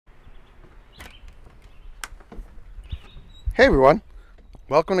Hey everyone,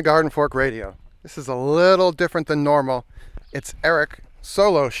 welcome to Garden Fork Radio. This is a little different than normal. It's Eric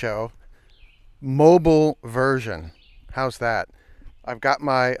solo show, mobile version. How's that? I've got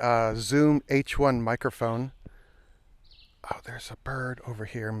my Zoom H1 microphone. Oh, there's a bird over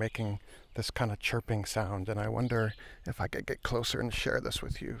here making this kind of chirping sound, and I wonder if I could get closer and share this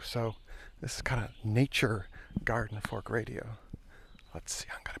with you. So this is kind of nature Garden Fork Radio. Let's see,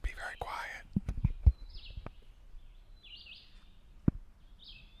 I'm going to be very quiet.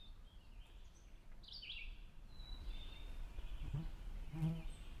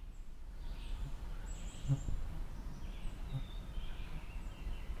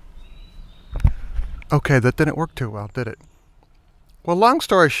 Okay, that didn't work too well, did it? Well, long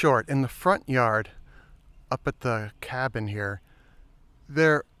story short, in the front yard, up at the cabin here,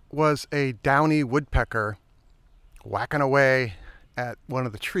 there was a downy woodpecker whacking away at one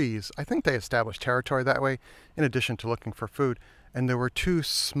of the trees. I think they established territory that way, in addition to looking for food. And there were two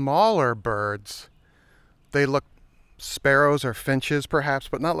smaller birds. They looked sparrows or finches, perhaps,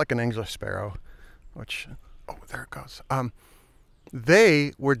 but not like an English sparrow, which, oh, there it goes.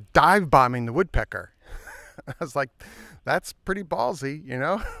 They were dive bombing the woodpecker. I was like, that's pretty ballsy, you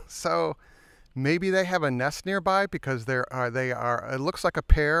know? So maybe they have a nest nearby because they are, it looks like a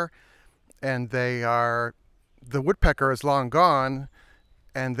pair, and the woodpecker is long gone,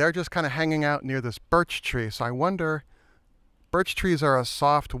 and they're just kind of hanging out near this birch tree. So I wonder, birch trees are a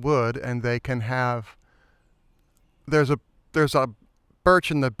soft wood, and they can have, there's a birch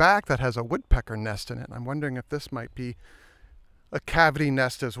in the back that has a woodpecker nest in it. I'm wondering if this might be a cavity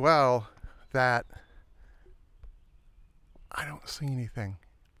nest as well. That I don't see anything.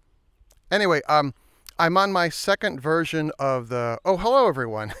 Anyway, I'm on my second version of the, oh, hello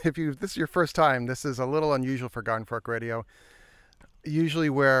everyone. If this is your first time, this is a little unusual for Garden Fork Radio. Usually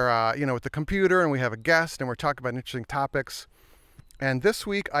we're, with the computer and we have a guest and we're talking about interesting topics. And this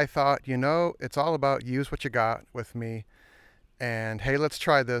week I thought, it's all about use what you got with me. And hey, let's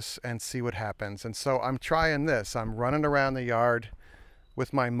try this and see what happens. And so I'm trying this. I'm running around the yard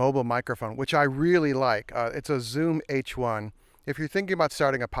with my mobile microphone, which I really like. It's a Zoom H1. If you're thinking about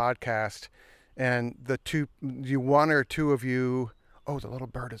starting a podcast and one or two of you, oh, the little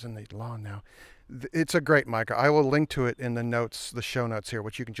bird is in the lawn now. It's a great mic. I will link to it in the notes, the show notes here,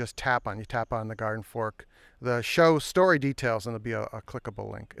 which you can just tap on. You tap on the Garden Fork, the show story details, and there'll be a clickable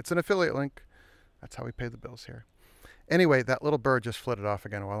link. It's an affiliate link. That's how we pay the bills here. Anyway, that little bird just flitted off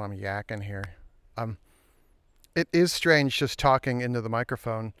again while I'm yakking here. It is strange just talking into the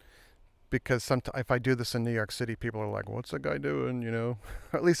microphone, because sometimes if I do this in New York City, people are like, what's that guy doing, Or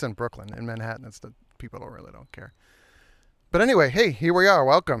at least in Brooklyn. In Manhattan, people really don't care. But anyway, hey, here we are.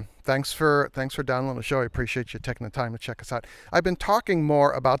 Welcome. Thanks for downloading the show. I appreciate you taking the time to check us out. I've been talking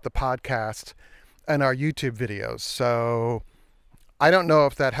more about the podcast and our YouTube videos, so I don't know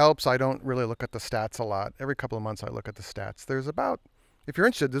if that helps. I don't really look at the stats a lot. Every couple of months I look at the stats. If you're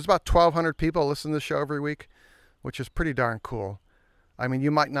interested, there's about 1,200 people listen to the show every week, which is pretty darn cool. I mean, you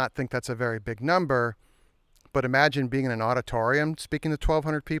might not think that's a very big number, but imagine being in an auditorium speaking to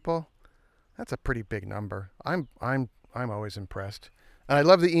 1,200 people. That's a pretty big number. I'm always impressed. And I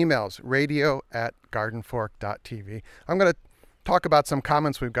love the emails, radio@gardenfork.tv. I'm going to talk about some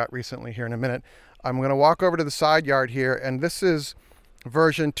comments we've got recently here in a minute. I'm going to walk over to the side yard here, and this is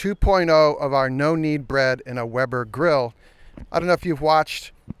version 2.0 of our no-knead bread in a Weber grill. I don't know if you've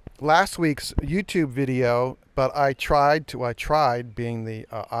watched last week's YouTube video, but I tried being the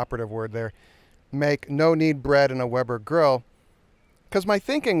operative word there, make no-knead bread in a Weber grill, because my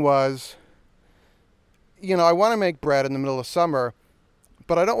thinking was, I want to make bread in the middle of summer,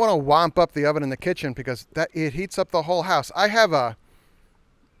 but I don't want to wamp up the oven in the kitchen because it heats up the whole house. I have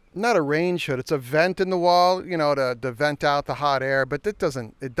not a range hood, it's a vent in the wall, to vent out the hot air, but it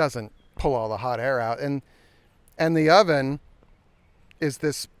doesn't pull all the hot air out. And the oven is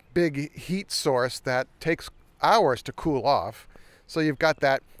this big heat source that takes hours to cool off. So you've got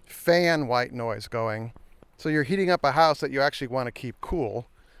that fan white noise going. So you're heating up a house that you actually want to keep cool.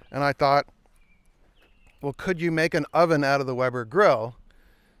 And I thought, well, could you make an oven out of the Weber grill?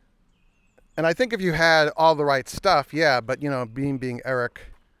 And I think if you had all the right stuff, yeah, but being Eric,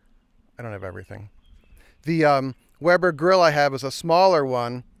 I don't have everything. The Weber grill I have is a smaller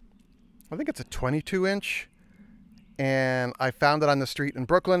one. I think it's a 22-inch. And I found it on the street in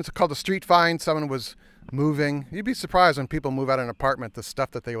Brooklyn. It's called a street find. Someone was moving. You'd be surprised when people move out of an apartment, the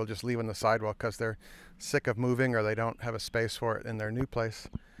stuff that they will just leave on the sidewalk because they're sick of moving or they don't have a space for it in their new place.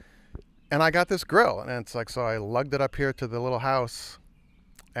 And I got this grill, and it's like, so I lugged it up here to the little house,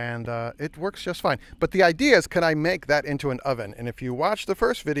 and it works just fine. But the idea is, can I make that into an oven? And if you watch the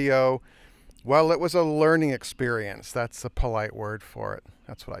first video, Well, it was a learning experience. That's a polite word for it.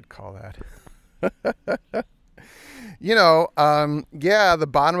 That's what I'd call that. Yeah, the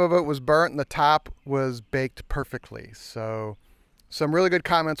bottom of it was burnt and the top was baked perfectly. So, some really good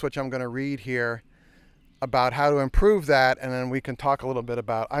comments, which I'm going to read here about how to improve that, and then we can talk a little bit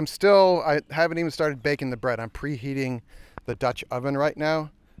about. I haven't even started baking the bread. I'm preheating the Dutch oven right now.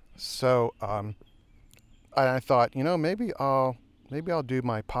 So, I thought, maybe I'll do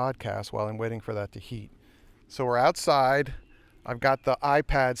my podcast while I'm waiting for that to heat. So we're outside. I've got the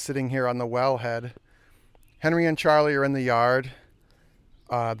iPad sitting here on the wellhead. Henry and Charlie are in the yard.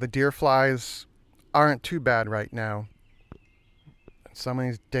 The deer flies aren't too bad right now.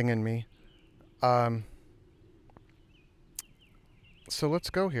 Somebody's dinging me. So let's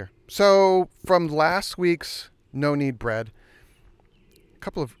go here. So from last week's No Need Bread, a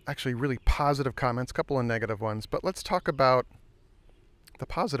couple of actually really positive comments, a couple of negative ones, but let's talk about the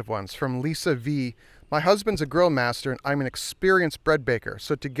positive ones. From Lisa V. My husband's a grill master and I'm an experienced bread baker.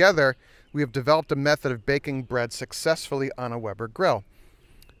 So together we have developed a method of baking bread successfully on a Weber grill.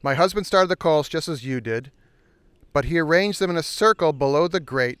 My husband started the coals just as you did, but he arranged them in a circle below the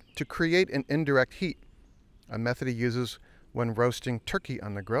grate to create an indirect heat, a method he uses when roasting turkey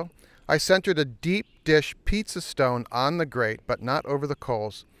on the grill. I centered a deep dish pizza stone on the grate, but not over the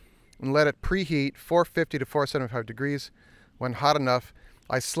coals, and let it preheat 450 to 475 degrees. When hot enough,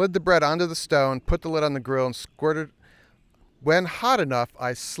 I slid the bread onto the stone, put the lid on the grill, and squirted. When hot enough,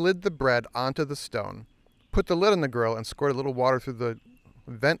 I slid the bread onto the stone, put the lid on the grill, and squirted a little water through the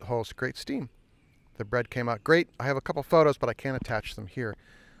vent holes to create steam. The bread came out great. I have a couple photos, but I can't attach them here.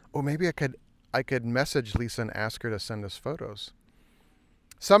 Oh, maybe I could message Lisa and ask her to send us photos.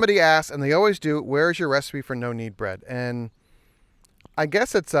 Somebody asked, and they always do, where's your recipe for no knead bread? And I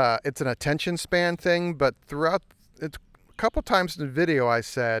guess it's an attention span thing, but throughout it's a couple times in the video I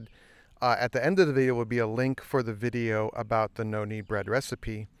said at the end of the video would be a link for the video about the no knead bread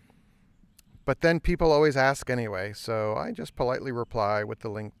recipe. But then people always ask anyway, so I just politely reply with the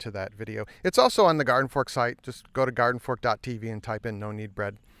link to that video. It's also on the Garden Fork site. Just go to gardenfork.tv and type in no knead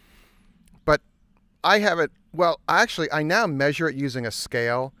bread. But I have it, well, actually, I now measure it using a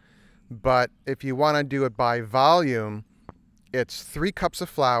scale, but if you want to do it by volume, it's 3 cups of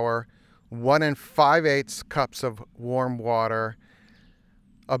flour, 1 5/8 cups of warm water,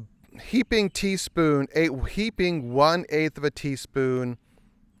 a heaping 1/8 of a teaspoon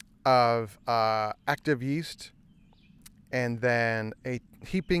of active yeast, and then a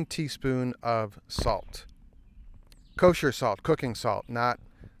heaping teaspoon of salt. Kosher salt, cooking salt, not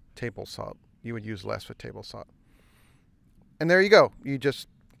table salt. You would use less with table salt. And there you go. You just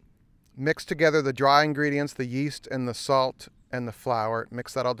mix together the dry ingredients, the yeast and the salt and the flour.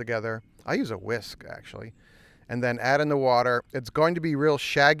 Mix that all together. I use a whisk, actually. And then add in the water. It's going to be real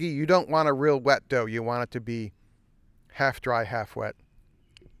shaggy. You don't want a real wet dough. You want it to be half dry, half wet.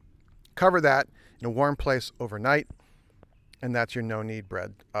 Cover that in a warm place overnight, and that's your no knead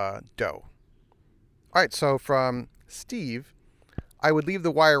bread dough. All right, so from Steve, I would leave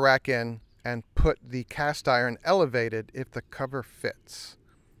the wire rack in and put the cast iron elevated if the cover fits.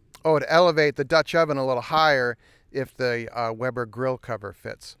 Oh, to elevate the Dutch oven a little higher if the Weber grill cover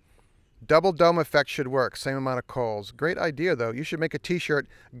fits. Double dome effect should work, same amount of coals. Great idea, though. You should make a t-shirt,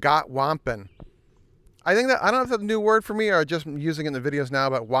 Got Wampin'. I think that, I don't know if that's a new word for me or just using it in the videos now,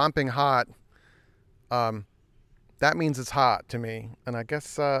 but wamping hot, that means it's hot to me. And I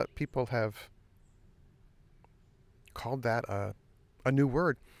guess people have called that a new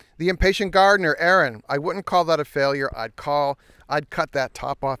word. The Impatient Gardener, Aaron, I wouldn't call that a failure. I'd cut that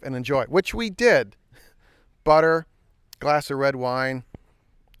top off and enjoy it, which we did. Butter, glass of red wine,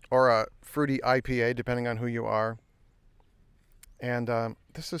 or a fruity IPA, depending on who you are. And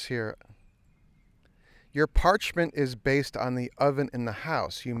this is here. Your parchment is based on the oven in the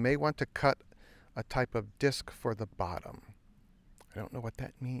house. You may want to cut a type of disc for the bottom. I don't know what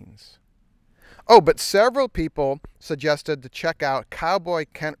that means. Oh, but several people suggested to check out Cowboy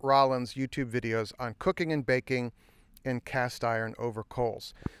Kent Rollins' YouTube videos on cooking and baking in cast iron over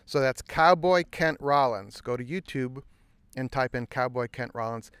coals. So that's Cowboy Kent Rollins. Go to YouTube and type in Cowboy Kent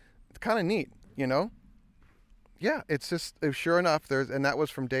Rollins. It's kind of neat, you know? Yeah, it's just, sure enough, and that was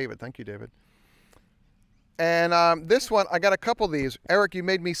from David. Thank you, David. And this one, I got a couple of these. Eric, you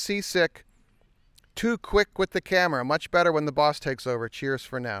made me seasick. Too quick with the camera. Much better when the boss takes over. Cheers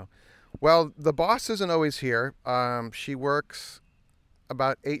for now. Well, the boss isn't always here. She works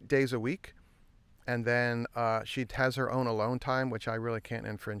about 8 days a week. And then she has her own alone time, which I really can't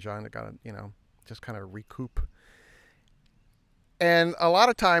infringe on. I got to, just kind of recoup. And a lot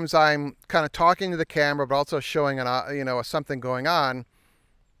of times I'm kind of talking to the camera, but also showing something going on.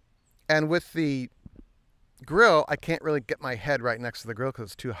 And with the grill, I can't really get my head right next to the grill because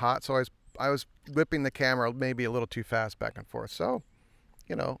it's too hot. So I was whipping the camera maybe a little too fast back and forth. So,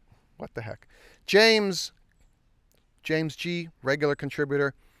 you know, what the heck. James G, regular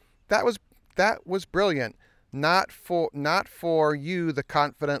contributor. That was brilliant. Not for you, the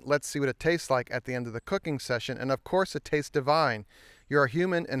confident, let's see what it tastes like at the end of the cooking session. And of course it tastes divine. You're a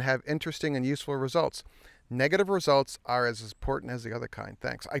human and have interesting and useful results. Negative results are as important as the other kind.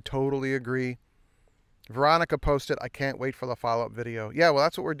 Thanks. I totally agree. Veronica posted, I can't wait for the follow-up video. Yeah, well,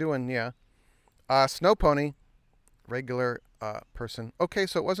 that's what we're doing, yeah. Snow Pony, regular person. Okay,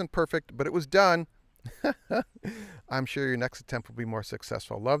 so it wasn't perfect, but it was done. I'm sure your next attempt will be more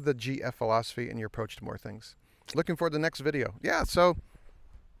successful. Love the GF philosophy and your approach to more things. Looking forward to the next video. Yeah, so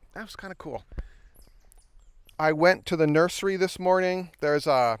that was kind of cool. I went to the nursery this morning. There's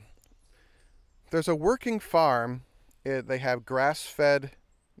a working farm. They have grass-fed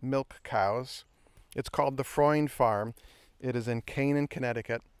milk cows. It's called the Freund Farm. It is in Canaan,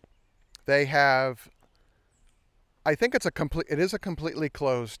 Connecticut. They have, I think it is a completely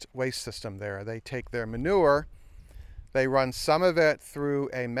closed waste system there. They take their manure, they run some of it through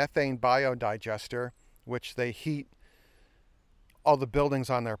a methane biodigester, which they heat all the buildings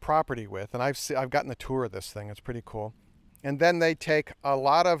on their property with. And I've gotten a tour of this thing. It's pretty cool. And then they take a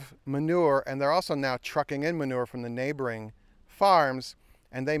lot of manure, and they're also now trucking in manure from the neighboring farms,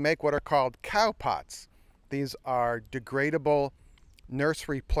 and they make what are called cow pots. These are degradable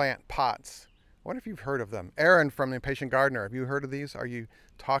nursery plant pots. I wonder if you've heard of them. Aaron from The Impatient Gardener, have you heard of these? Are you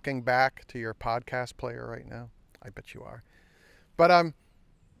talking back to your podcast player right now? I bet you are. But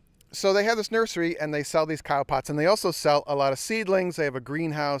so they have this nursery and they sell these cow pots, and they also sell a lot of seedlings. They have a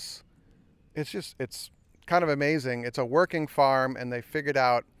greenhouse. It's kind of amazing. It's a working farm, and they figured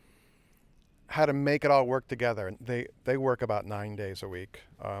out how to make it all work together. They work about 9 days a week,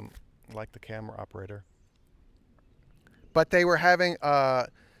 like the camera operator. But they were having,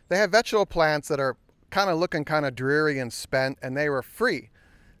 they have vegetable plants that are kind of looking kind of dreary and spent, and they were free.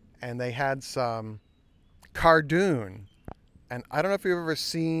 And they had some cardoon. And I don't know if you've ever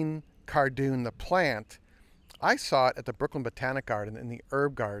seen cardoon, the plant. I saw it at the Brooklyn Botanic Garden in the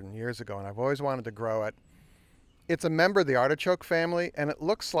herb garden years ago, and I've always wanted to grow it. It's a member of the artichoke family, and it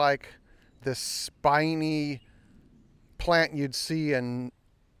looks like this spiny plant you'd see in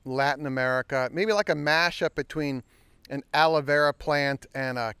Latin America, maybe like a mashup between an aloe vera plant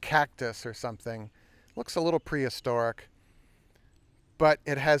and a cactus or something. Looks a little prehistoric, but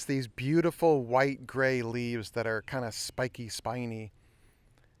it has these beautiful white-gray leaves that are kind of spiky, spiny,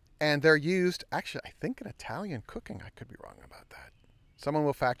 and they're used, actually, I think in Italian cooking. I could be wrong about that. Someone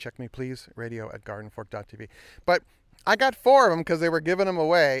will fact check me, please. radio@gardenfork.tv. But I got 4 of them because they were giving them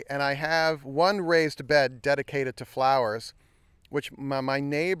away, and I have one raised bed dedicated to flowers, which my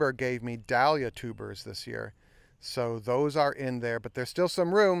neighbor gave me dahlia tubers this year. So those are in there, but there's still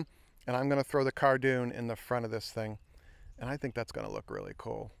some room, and I'm going to throw the cardoon in the front of this thing, and I think that's going to look really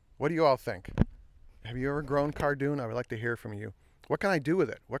cool. What do you all think? Have you ever grown cardoon? I would like to hear from you. What can I do with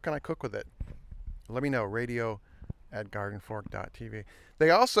it? What can I cook with it? Let me know. radio@gardenfork.tv.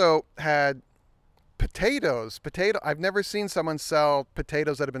 They also had potatoes. I've never seen someone sell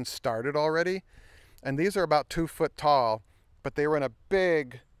potatoes that have been started already. And these are about 2 foot tall, but they were in a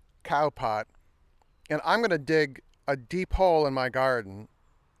big cow pot. And I'm going to dig a deep hole in my garden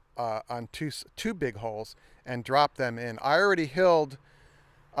on two big holes and drop them in. I already hilled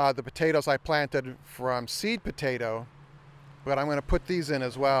the potatoes I planted from seed potato, but I'm going to put these in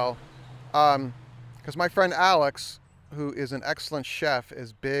as well. Because my friend Alex, who is an excellent chef,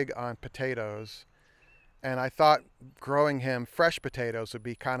 is big on potatoes. And I thought growing him fresh potatoes would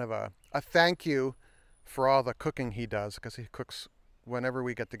be kind of a thank you for all the cooking he does, because he cooks whenever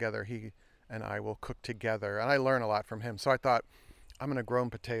we get together. He and I will cook together, and I learn a lot from him. So I thought I'm going to grow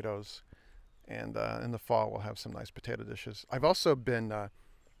him potatoes, and in the fall we'll have some nice potato dishes. I've also been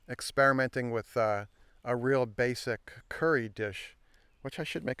experimenting with a real basic curry dish, which I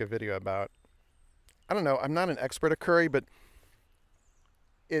should make a video about. I don't know, I'm not an expert at curry, but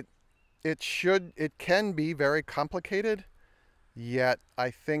it can be very complicated, yet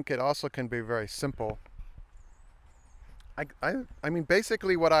I think it also can be very simple. I mean,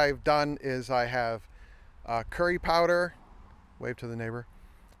 basically what I've done is I have curry powder, wave to the neighbor,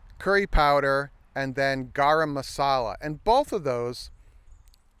 curry powder, and then garam masala. And both of those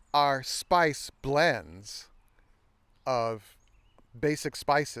are spice blends of basic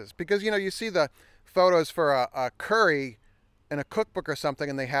spices. Because, you know, you see the photos for a curry in a cookbook or something,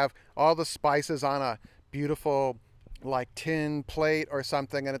 and they have all the spices on a beautiful like tin plate or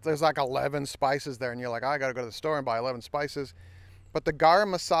something, and there's like 11 spices there, and you're like, oh, I gotta go to the store and buy 11 spices. But the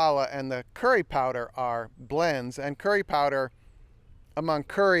garam masala and the curry powder are blends, and curry powder among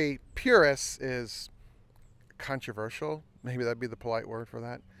curry purists is controversial. Maybe that'd be the polite word for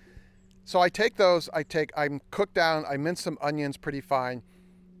that. So I take those, I'm cooked down, I mince some onions pretty fine,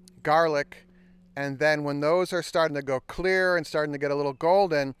 garlic, and then when those are starting to go clear and starting to get a little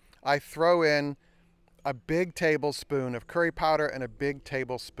golden, I throw in a big tablespoon of curry powder and a big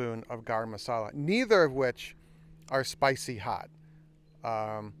tablespoon of garam masala, neither of which are spicy hot.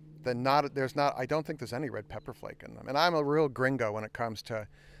 I don't think there's any red pepper flake in them. And I'm a real gringo when it comes to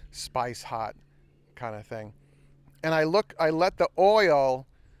spice hot kind of thing. And I let the oil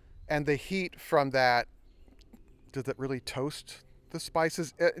and the heat from that, does it really toast the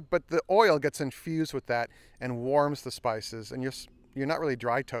spices? But the oil gets infused with that and warms the spices. And you're not really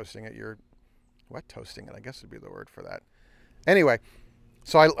dry toasting it, you're wet toasting it, I guess would be the word for that. Anyway,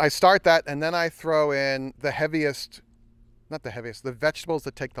 so I start that, and then I throw in the vegetables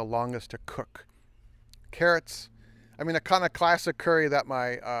that take the longest to cook. Carrots. I mean, a kind of classic curry that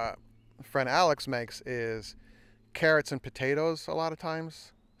my friend Alex makes is carrots and potatoes a lot of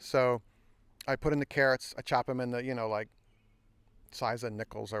times. So I put in the carrots, I chop them in the, like size of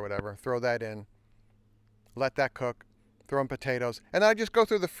nickels or whatever, throw that in, let that cook, throw in potatoes, and then I just go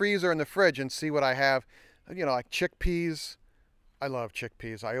through the freezer and the fridge and see what I have, like chickpeas. I love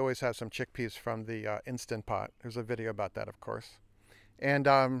chickpeas. I always have some chickpeas from the Instant Pot. There's a video about that, of course. And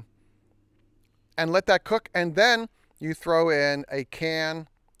let that cook, and then you throw in a can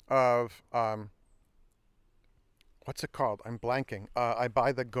of what's it called? I'm blanking. I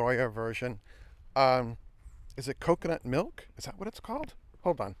buy the Goya version. Is it coconut milk? Is that what it's called?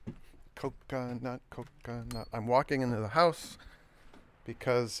 Hold on. Coconut. I'm walking into the house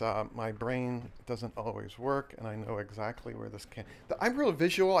because my brain doesn't always work, and I know exactly where this can. I'm real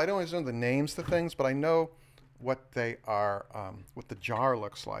visual. I don't always know the names to things, but I know what they are, what the jar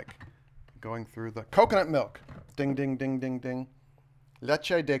looks like. Going through the coconut milk. Ding, ding, ding, ding, ding.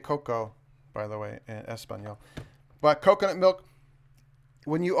 Leche de coco, by the way, in Espanol. But coconut milk,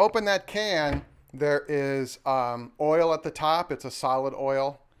 when you open that can, there is oil at the top. It's a solid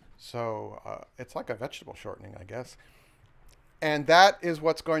oil. So it's like a vegetable shortening, I guess. And that is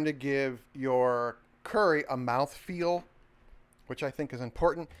what's going to give your curry a mouthfeel, which I think is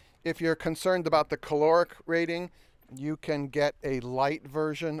important. If you're concerned about the caloric rating, you can get a light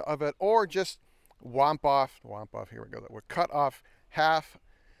version of it, or just womp off, here we go. We'll cut off half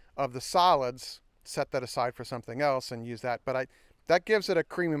of the solids, set that aside for something else, and use that. But that gives it a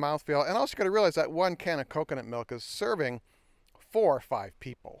creamy mouthfeel. And also got to realize that one can of coconut milk is serving 4 or 5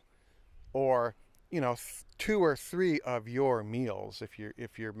 people, or 2 or 3 of your meals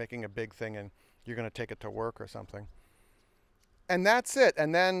if you're making a big thing and you're going to take it to work or something. And that's it.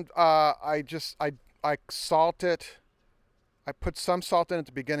 And then I salt it. I put some salt in at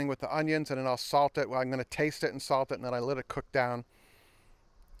the beginning with the onions, and then I'll salt it. Well, I'm going to taste it and salt it, and then I let it cook down.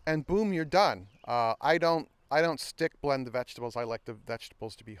 And boom, you're done. I don't stick blend the vegetables. I like the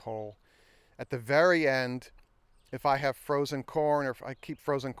vegetables to be whole. At the very end, if I have frozen corn, or if I keep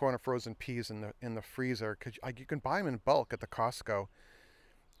frozen corn or frozen peas in the freezer, because you can buy them in bulk at the Costco.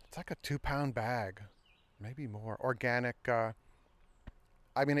 It's like a 2-pound bag, maybe more. Organic. I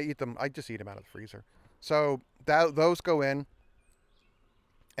mean, I eat them. I just eat them out of the freezer. So those go in,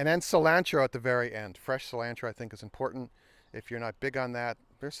 and then cilantro at the very end. Fresh cilantro, I think, is important. If you're not big on that,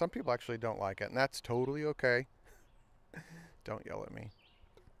 there's some people actually don't like it, and that's totally okay. Don't yell at me.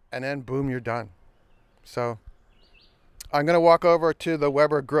 And then boom, you're done. So I'm going to walk over to the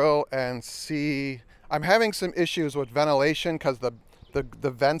Weber grill and see. I'm having some issues with ventilation because the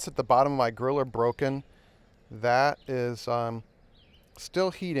vents at the bottom of my grill are broken. That is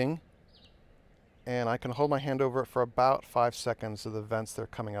still heating, and I can hold my hand over it for about 5 seconds of the vents that are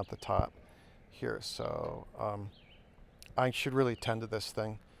coming out the top here. So I should really tend to this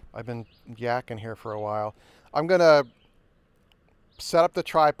thing. I've been yakking here for a while. I'm going to set up the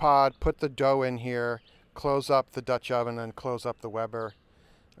tripod, put the dough in here, close up the Dutch oven, and close up the Weber.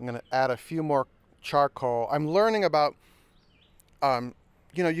 I'm going to add a few more charcoal. I'm learning about,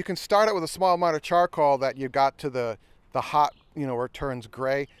 you can start it with a small amount of charcoal that you got to the hot, where it turns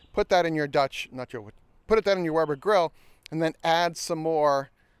gray. Put that in your put that in your Weber grill, and then add some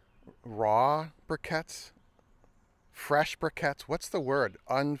more raw briquettes, fresh briquettes. What's the word?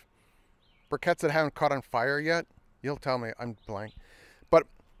 Briquettes that haven't caught on fire yet. You'll tell me. I'm blank. But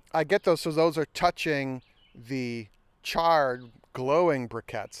I get those, so those are touching the charred, glowing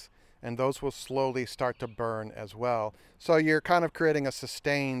briquettes, and those will slowly start to burn as well. So you're kind of creating a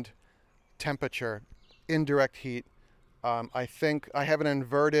sustained temperature, indirect heat. I think I have an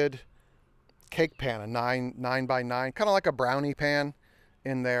inverted cake pan, a 9x9, kind of like a brownie pan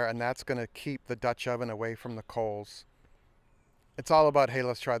in there, and that's going to keep the Dutch oven away from the coals. It's all about, hey,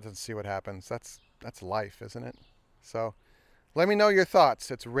 let's try this and see what happens. That's life, isn't it? So let me know your thoughts.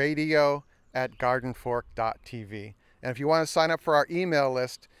 It's radio@gardenfork.tv. And if you want to sign up for our email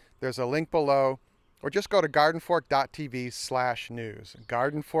list, there's a link below, or just go to gardenfork.tv/news.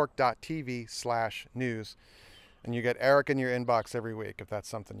 Gardenfork.tv/news. And you get Eric in your inbox every week if that's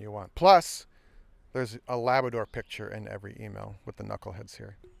something you want. Plus, there's a Labrador picture in every email with the knuckleheads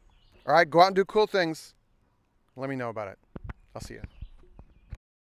here. All right, go out and do cool things. Let me know about it. I'll see you.